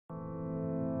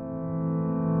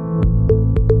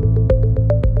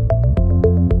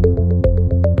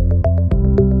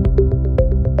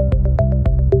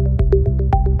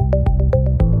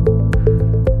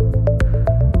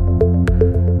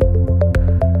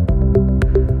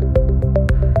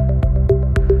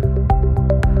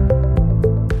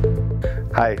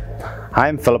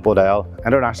I'm Philip O'Dell,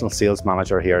 International Sales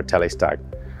Manager here at Telestack.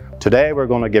 Today we're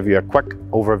going to give you a quick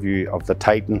overview of the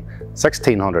Titan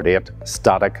 1600-8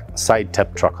 static side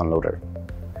tip truck unloader.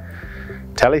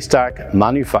 Telestack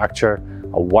manufacture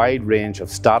a wide range of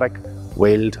static,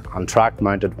 wheeled and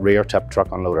track-mounted rear tip truck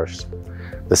unloaders.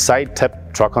 The side tip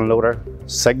truck unloader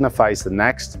signifies the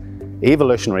next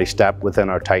evolutionary step within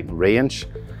our Titan range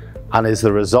and is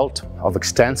the result of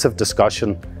extensive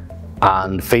discussion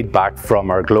and feedback from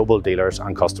our global dealers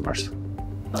and customers.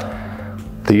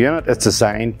 The unit is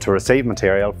designed to receive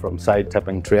material from side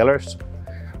tipping trailers.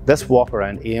 This walk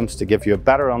around aims to give you a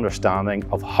better understanding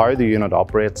of how the unit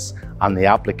operates and the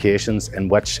applications in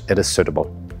which it is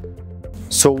suitable.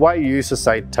 So why use a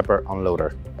side tipper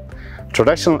unloader?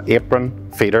 Traditional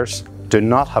apron feeders do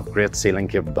not have great sealing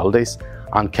capabilities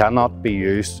and cannot be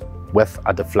used with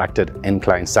a deflected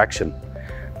incline section.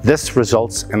 This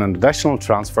results in an additional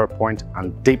transfer point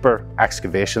and deeper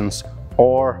excavations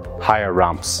or higher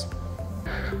ramps.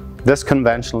 This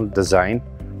conventional design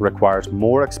requires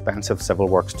more expensive civil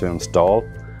works to install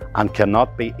and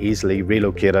cannot be easily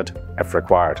relocated if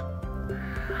required.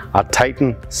 A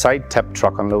Titan side tip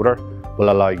truck unloader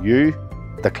will allow you,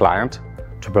 the client,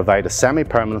 to provide a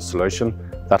semi-permanent solution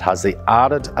that has the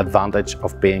added advantage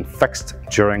of being fixed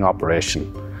during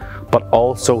operation, but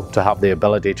also to have the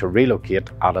ability to relocate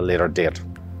at a later date.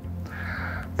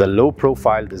 The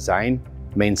low-profile design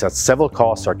means that civil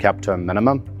costs are kept to a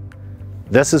minimum.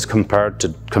 This is compared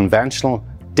to conventional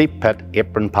deep pit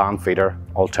apron pan feeder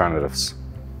alternatives.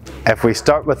 If we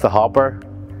start with the hopper,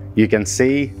 you can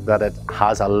see that it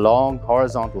has a long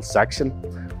horizontal section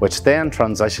which then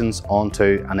transitions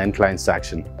onto an incline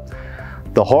section.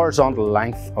 The horizontal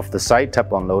length of the side tip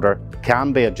unloader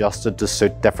can be adjusted to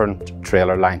suit different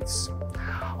trailer lengths.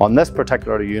 On this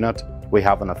particular unit, we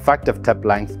have an effective tip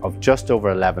length of just over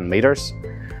 11 meters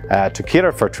to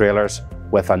cater for trailers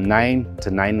with a 9 to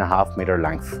 9.5 meter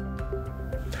length.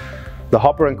 The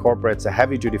hopper incorporates a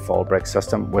heavy-duty fall brake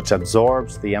system which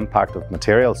absorbs the impact of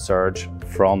material surge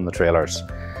from the trailers.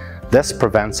 This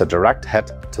prevents a direct hit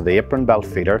to the apron belt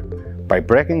feeder by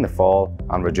breaking the fall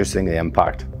and reducing the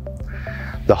impact.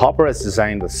 The hopper is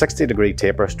designed with 60-degree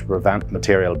tapers to prevent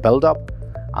material buildup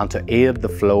and to aid the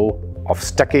flow of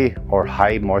sticky or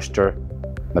high moisture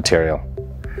material.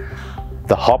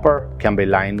 The hopper can be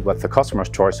lined with the customer's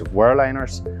choice of wear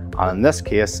liners, and in this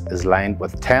case is lined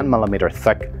with 10mm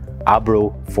thick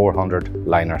Apron 400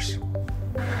 liners.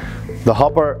 The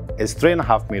hopper is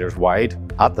 3.5 meters wide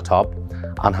at the top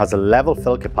and has a level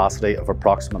fill capacity of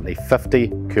approximately 50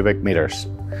 cubic meters.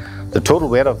 The total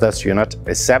weight of this unit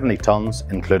is 70 tons,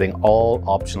 including all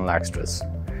optional extras.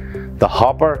 The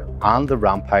hopper and the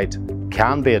ramp height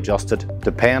can be adjusted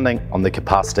depending on the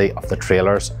capacity of the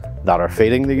trailers that are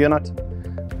feeding the unit.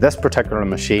 This particular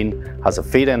machine has a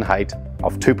feed-in height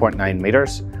of 2.9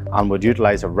 meters and would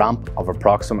utilize a ramp of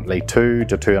approximately 2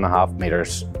 to 2.5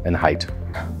 meters in height.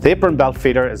 The apron belt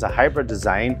feeder is a hybrid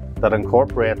design that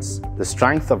incorporates the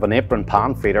strength of an apron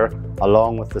pan feeder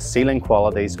along with the sealing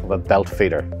qualities of a belt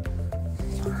feeder.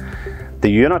 The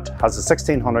unit has a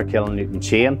 1600 kN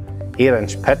chain,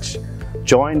 8-inch pitch,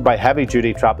 joined by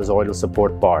heavy-duty trapezoidal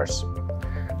support bars.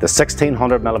 The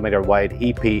 1600mm wide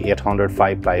EP800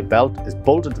 5-ply belt is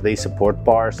bolted to these support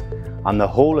bars, and the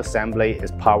whole assembly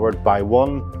is powered by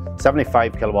one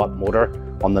 75 kilowatt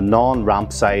motor on the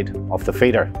non-ramp side of the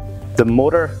feeder. The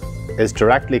motor is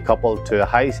directly coupled to a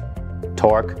high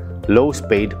torque, low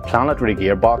speed planetary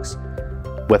gearbox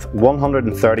with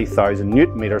 130,000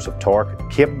 newton meters of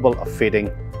torque, capable of feeding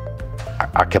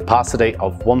a capacity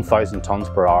of 1,000 tons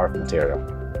per hour of material.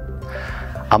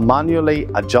 A manually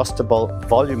adjustable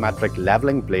volumetric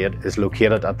leveling blade is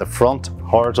located at the front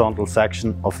horizontal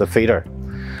section of the feeder.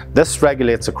 This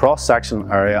regulates a cross-section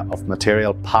area of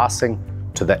material passing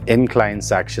to the incline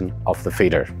section of the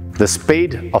feeder. The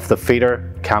speed of the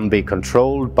feeder can be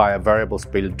controlled by a variable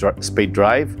speed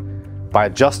drive by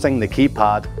adjusting the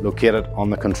keypad located on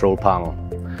the control panel.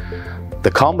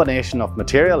 The combination of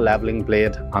material leveling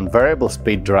blade and variable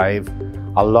speed drive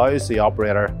allows the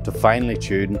operator to finely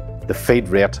tune the feed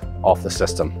rate of the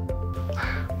system.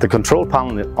 The control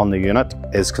panel on the unit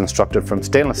is constructed from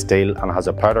stainless steel and has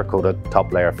a powder-coated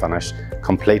top layer finish,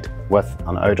 complete with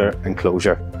an outer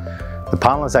enclosure. The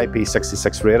panel is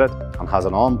IP66 rated and has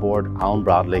an onboard Allen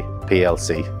Bradley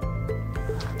PLC.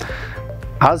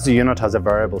 As the unit has a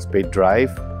variable speed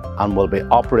drive and will be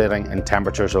operating in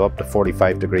temperatures of up to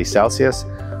 45 degrees Celsius,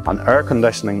 an air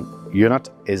conditioning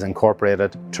unit is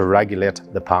incorporated to regulate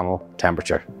the panel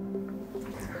temperature.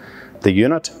 The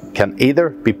unit can either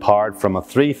be powered from a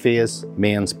 3-phase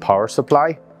mains power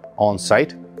supply on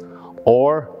site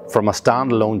or from a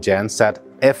standalone genset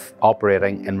if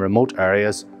operating in remote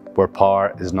areas where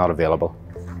power is not available.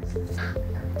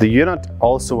 The unit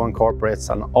also incorporates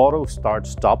an auto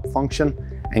start-stop function,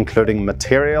 including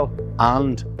material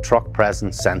and truck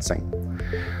presence sensing.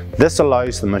 This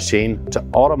allows the machine to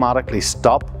automatically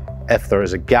stop if there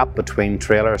is a gap between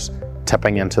trailers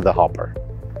tipping into the hopper.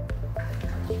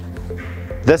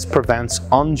 This prevents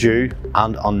undue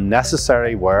and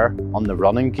unnecessary wear on the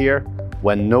running gear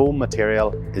when no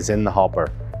material is in the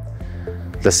hopper.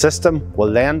 The system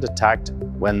will then detect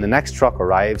when the next truck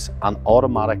arrives and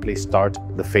automatically start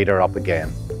the feeder up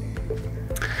again.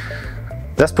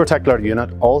 This particular unit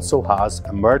also has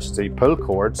emergency pull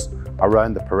cords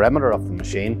around the perimeter of the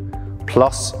machine,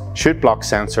 plus chute block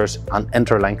sensors and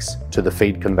interlinks to the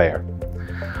feed conveyor.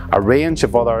 A range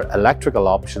of other electrical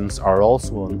options are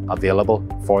also available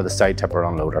for the side tipper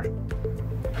unloader.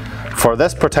 For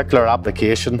this particular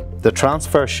application, the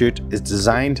transfer chute is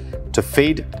designed to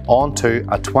feed onto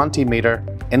a 20-metre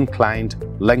inclined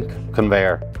link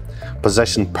conveyor,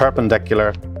 positioned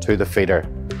perpendicular to the feeder.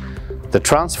 The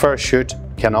transfer chute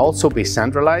can also be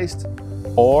centralised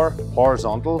or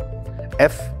horizontal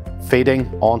if feeding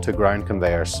onto ground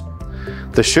conveyors.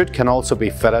 The chute can also be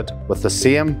fitted with the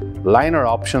same liner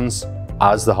options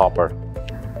as the hopper.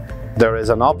 There is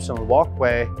an optional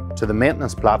walkway to the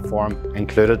maintenance platform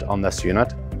included on this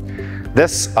unit.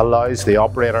 This allows the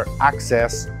operator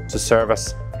access to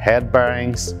service head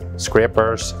bearings,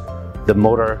 scrapers, the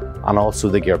motor and also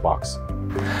the gearbox.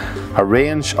 A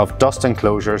range of dust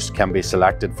enclosures can be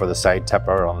selected for the side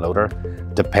tipper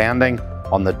unloader depending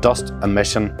on the dust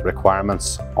emission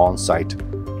requirements on site.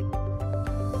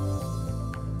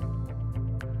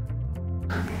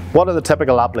 What are the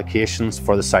typical applications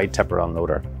for the side tipper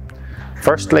unloader?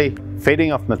 Firstly,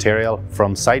 feeding of material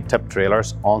from side tip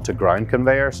trailers onto ground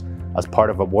conveyors as part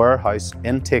of a warehouse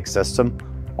intake system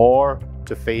or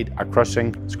to feed a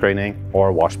crushing, screening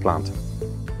or wash plant.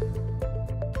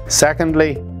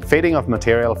 Secondly, feeding of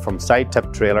material from side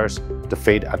tip trailers to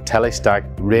feed a Telestack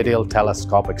radial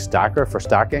telescopic stacker for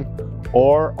stacking,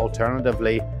 or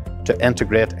alternatively to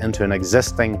integrate into an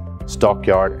existing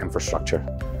stockyard infrastructure.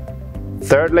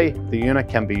 Thirdly, the unit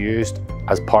can be used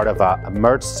as part of an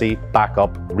emergency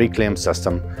backup reclaim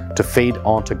system to feed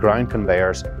onto ground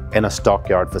conveyors in a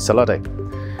stockyard facility.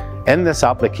 In this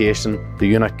application, the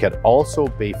unit could also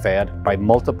be fed by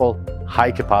multiple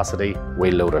high-capacity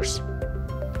wheel loaders.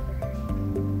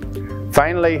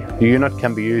 Finally, the unit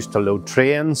can be used to load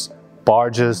trains,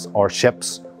 barges or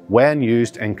ships when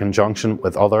used in conjunction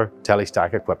with other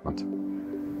Telestack equipment.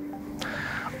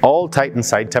 All Titan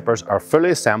side tippers are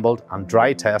fully assembled and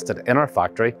dry tested in our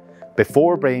factory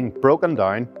before being broken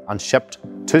down and shipped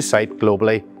to site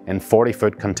globally in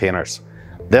 40-foot containers.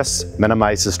 This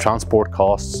minimises transport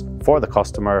costs for the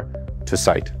customer to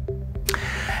site.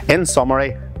 In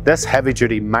summary, this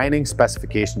heavy-duty mining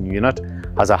specification unit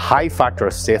has a high factor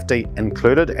of safety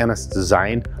included in its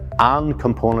design and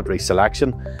componentry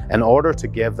selection in order to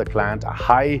give the client a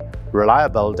high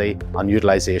reliability and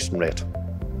utilisation rate.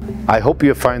 I hope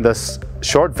you found this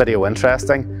short video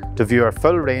interesting. To view our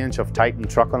full range of Titan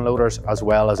truck unloaders as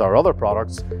well as our other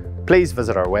products, please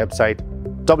visit our website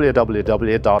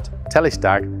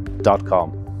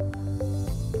www.telestack.com.